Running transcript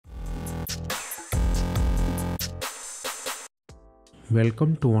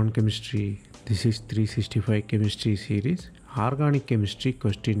Welcome to One Chemistry. This is 365 Chemistry series. Organic chemistry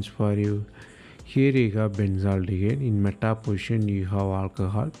questions for you. Here you have benzaldehyde. In meta position you have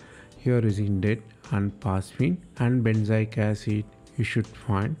alcohol. Here is indent and phosphine and benzoic acid. You should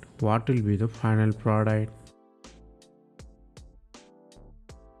find what will be the final product.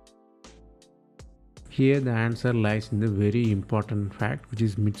 Here the answer lies in the very important fact, which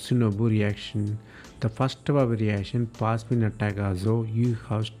is Mitsunobu reaction. The first step of reaction, phosphine attack azo, you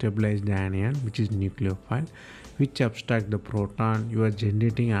have stabilized the anion, which is nucleophile, which abstract the proton. You are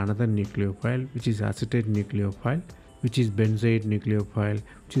generating another nucleophile, which is acetate nucleophile, which is benzoate nucleophile,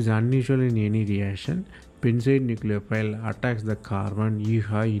 which is unusual in any reaction. Benzoate nucleophile attacks the carbon. You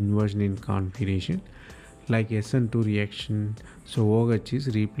have inversion in configuration like SN2 reaction, so OH is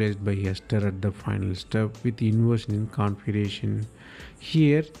replaced by ester at the final step with inversion in configuration.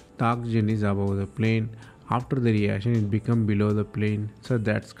 Here the oxygen is above the plane. After the reaction it becomes below the plane, so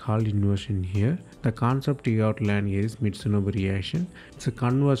that's called inversion here. The concept you outline here is Mitsunobu reaction. It's a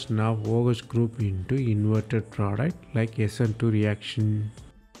conversion of OH group into inverted product like SN2 reaction.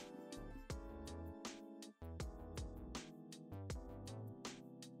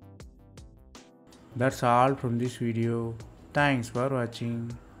 That's all from this video. Thanks for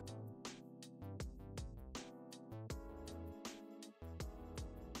watching.